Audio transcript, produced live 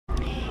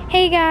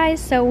Hey guys,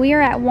 so we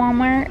are at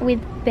Walmart with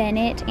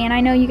Bennett, and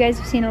I know you guys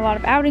have seen a lot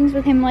of outings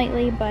with him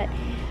lately, but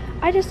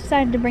I just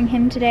decided to bring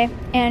him today.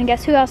 And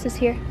guess who else is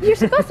here? You're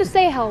supposed to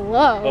say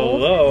hello.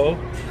 Hello.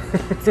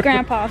 It's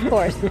Grandpa, of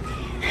course.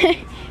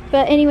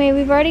 But anyway,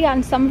 we've already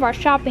gotten some of our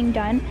shopping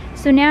done.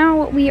 So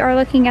now we are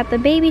looking at the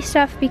baby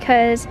stuff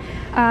because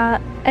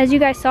as you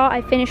guys saw,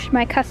 I finished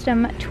my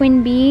custom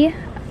Twin Bee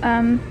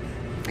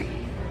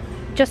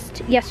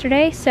just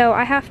yesterday, so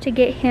I have to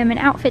get him an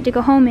outfit to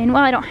go home in.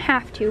 Well, I don't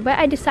have to, but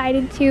I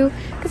decided to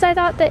because I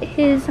thought that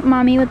his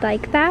mommy would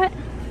like that.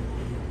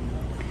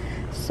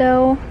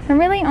 So there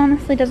really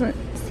honestly doesn't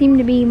seem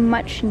to be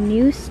much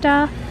new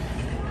stuff.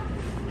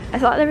 I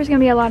thought there was gonna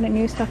be a lot of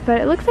new stuff,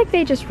 but it looks like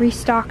they just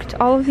restocked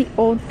all of the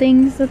old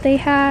things that they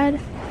had.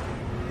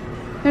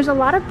 There's a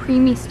lot of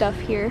preemie stuff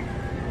here,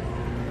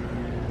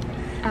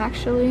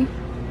 actually.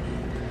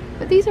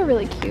 But these are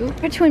really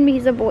cute. Our Twin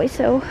Bee's a boy,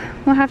 so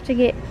we'll have to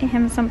get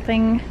him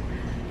something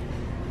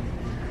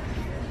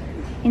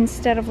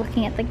instead of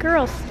looking at the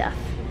girl stuff.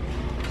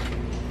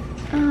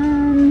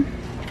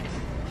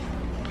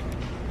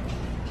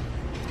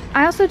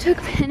 I also took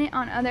Bennett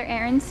on other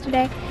errands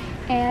today,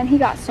 and he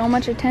got so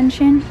much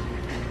attention.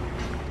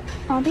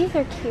 Oh, these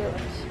are cute.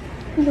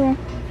 Little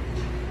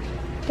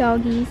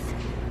doggies.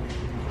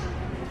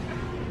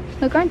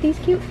 Look, aren't these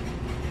cute?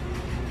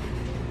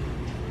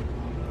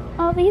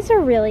 Oh, these are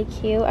really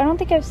cute. I don't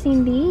think I've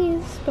seen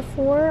these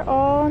before.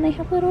 Oh, and they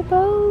have little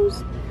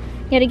bows.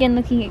 Yet again,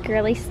 looking at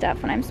girly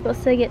stuff when I'm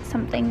supposed to get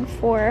something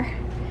for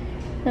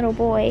little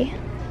boy.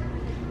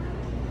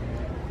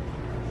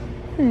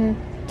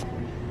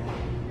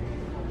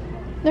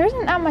 There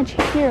isn't that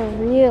much here,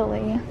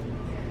 really.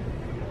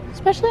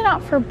 Especially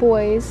not for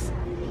boys.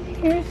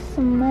 Here's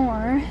some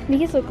more.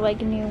 These look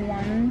like new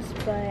ones,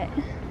 but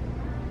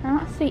I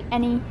don't see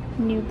any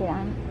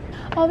newborn.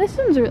 Oh, this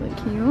one's really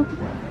cute.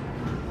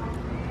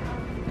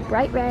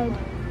 Bright red.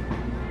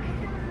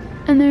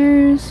 And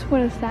there's,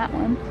 what is that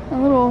one? A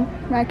little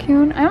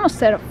raccoon. I almost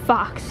said a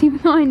fox, even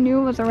though I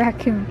knew it was a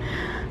raccoon.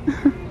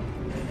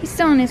 He's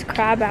still in his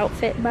crab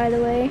outfit, by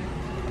the way.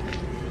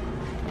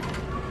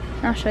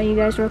 I'll show you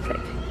guys real quick.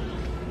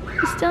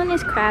 He's still in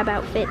his crab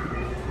outfit.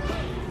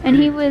 And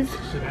he was...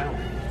 Sit down.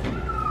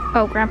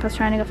 Oh, Grandpa's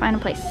trying to go find a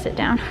place to sit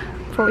down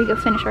before we go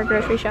finish our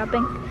grocery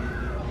shopping.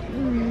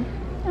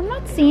 I'm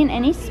not seeing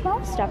any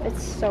small stuff.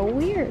 It's so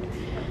weird.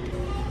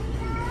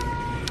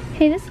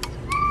 Hey, this...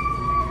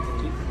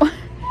 I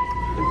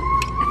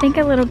think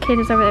a little kid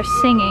is over there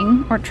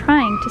singing, or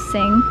trying to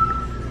sing.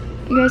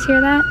 You guys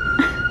hear that?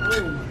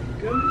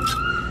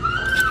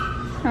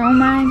 Oh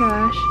my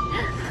gosh.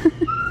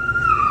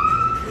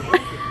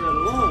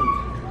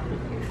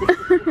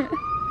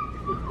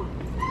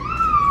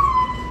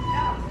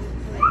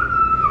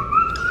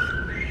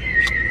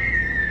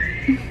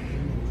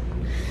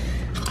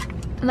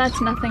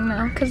 That's nothing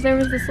though, because there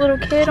was this little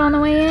kid on the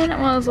way in.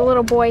 Well, it was a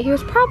little boy. He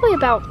was probably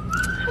about,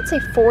 I'd say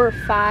 4 or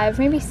 5,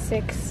 maybe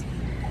 6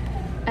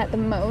 at the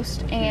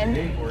most. And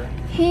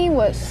he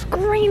was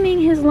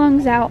screaming his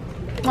lungs out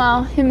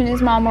while him and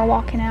his mom were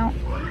walking out.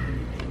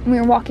 We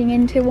were walking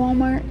into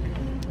Walmart.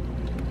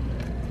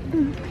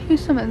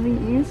 Here's some of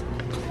these.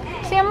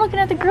 See, I'm looking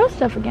at the girl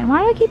stuff again.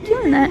 Why do I keep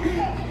doing that?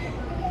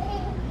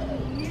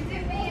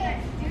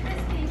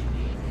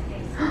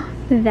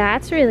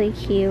 That's really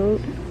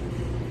cute.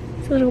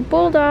 It's a little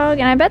bulldog,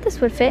 and I bet this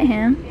would fit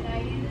him.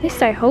 At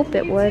least I hope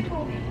it would. I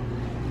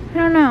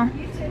don't know.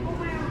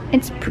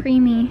 It's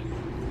preemie,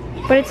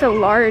 but it's a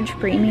large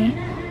preemie.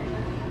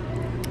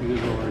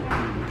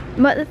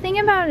 But the thing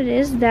about it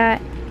is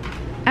that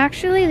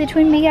actually the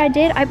Twin Bee I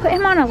did, I put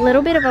him on a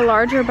little bit of a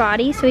larger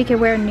body so he could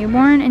wear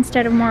newborn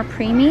instead of more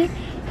preemie.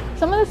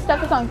 Some of the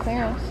stuff is on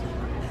clearance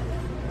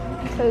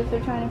because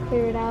they're trying to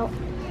clear it out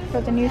for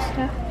the new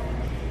stuff.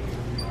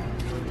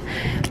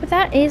 But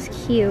that is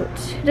cute.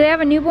 Do they have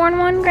a newborn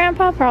one,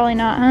 Grandpa? Probably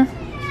not, huh?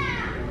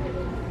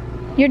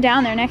 You're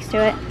down there next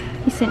to it.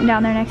 He's sitting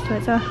down there next to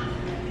it, so.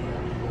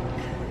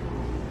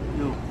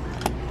 No. You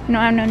don't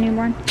have no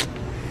newborn.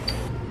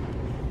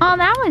 Oh,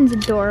 that one's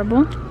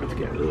adorable.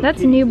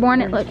 That's a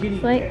newborn, it looks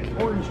like.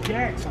 Orange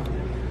Jacks on it.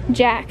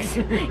 Jax,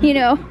 you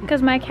know,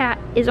 because my cat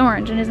is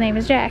orange and his name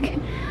is Jack.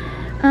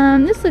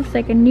 This looks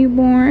like a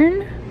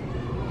newborn.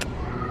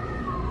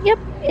 Yep,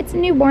 it's a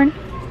newborn.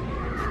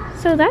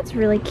 So that's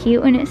really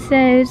cute, and it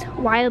says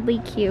wildly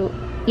cute.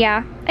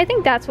 Yeah, I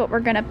think that's what we're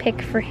gonna pick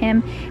for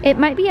him. It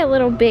might be a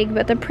little big,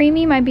 but the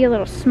preemie might be a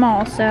little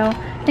small, so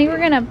I think we're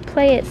gonna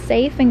play it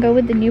safe and go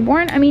with the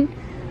newborn. I mean,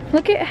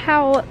 look at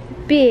how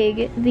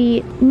big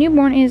the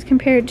newborn is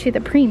compared to the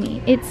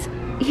preemie. It's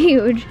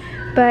huge,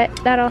 but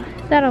that'll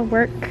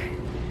work.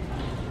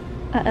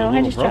 Uh-oh,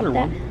 I just dropped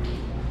that.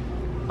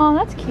 Oh,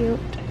 that's cute.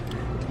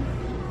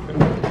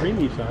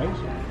 Preemie size.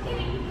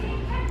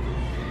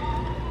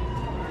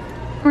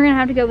 We're gonna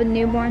have to go with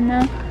newborn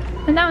though.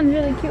 And that one's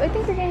really cute. I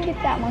think we're gonna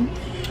get that one.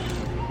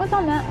 What's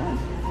on that one?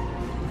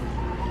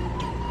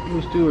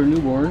 Those two are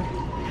newborn.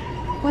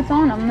 What's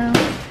on them though?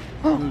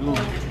 Oh.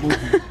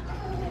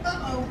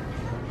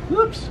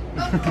 Whoops.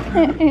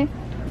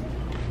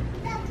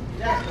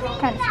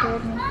 Kind of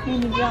scared me.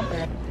 Made me jump.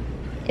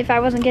 If I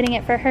wasn't getting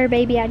it for her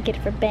baby, I'd get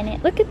it for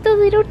Bennett. Look at the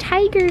little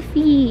tiger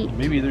feet.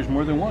 Maybe there's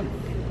more than one.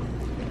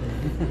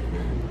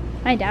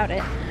 I doubt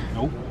it.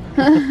 Nope.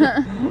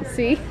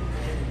 See?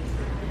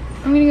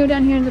 I'm gonna go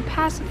down here to the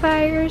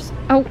pacifiers.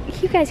 Oh,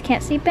 you guys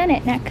can't see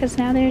Bennett now because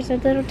now there's a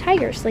little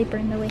tiger sleeper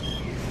in the way.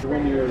 The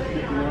one you're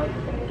picking up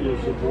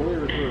is a boy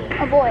or a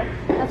girl? A boy.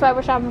 That's why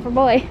we're shopping for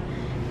boy.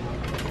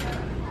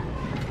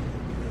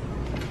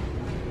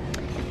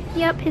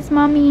 Yep, his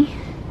mommy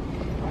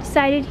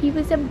decided he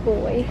was a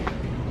boy.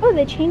 Oh,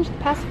 they changed the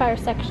pacifier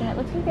section. It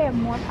looks like they have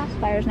more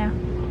pacifiers now.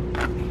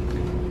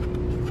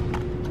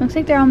 Looks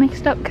like they're all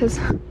mixed up because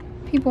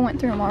people went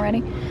through them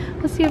already.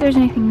 Let's see if there's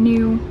anything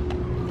new.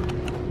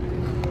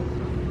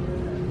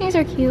 These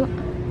are cute.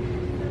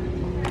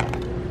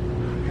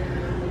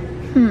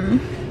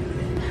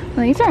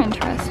 Well, these are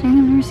interesting.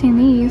 I've never seen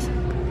these.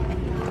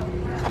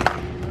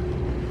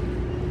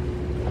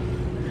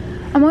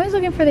 I'm always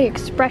looking for the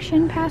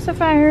expression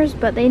pacifiers,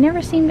 but they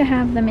never seem to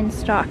have them in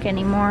stock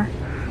anymore.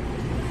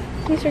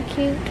 These are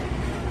cute.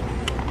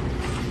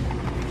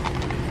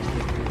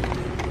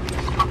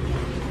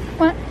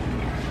 What?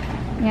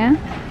 Yeah?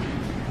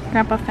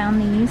 Grandpa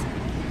found these.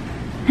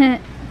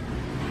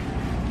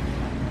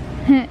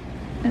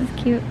 That's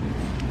cute.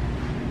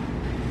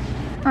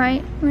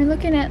 Alright, we're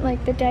looking at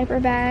like the diaper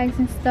bags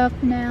and stuff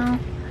now.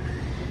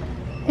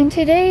 And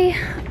today,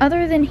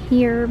 other than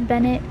here,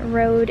 Bennett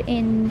rode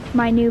in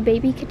my new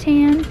baby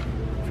Catan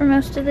for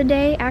most of the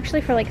day.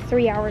 Actually for like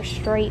 3 hours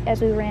straight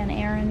as we ran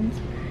errands.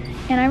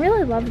 And I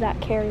really loved that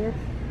carrier.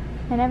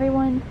 And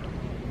everyone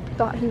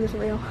thought he was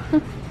real.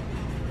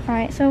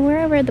 Alright, so we're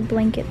over at the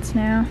blankets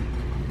now.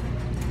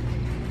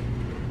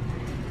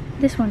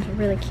 This one's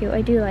really cute.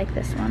 I do like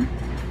this one.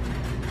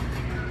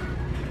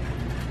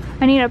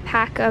 I need a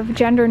pack of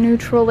gender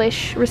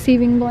neutral-ish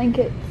receiving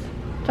blankets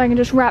so I can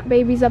just wrap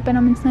babies up in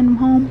them and send them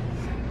home.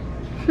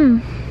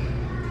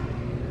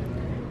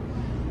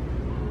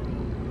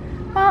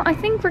 Well, I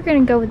think we're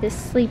gonna go with this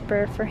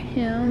sleeper for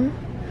him.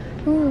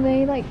 Ooh,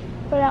 they like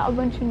put out a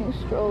bunch of new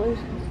strollers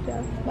and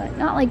stuff, but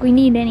not like we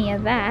need any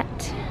of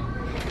that.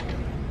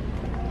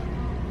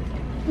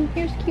 And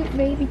here's cute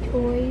baby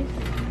toys.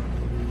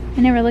 I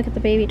never look at the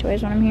baby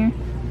toys when I'm here.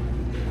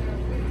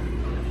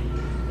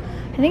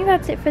 I think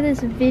that's it for this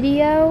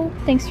video.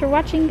 Thanks for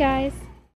watching, guys.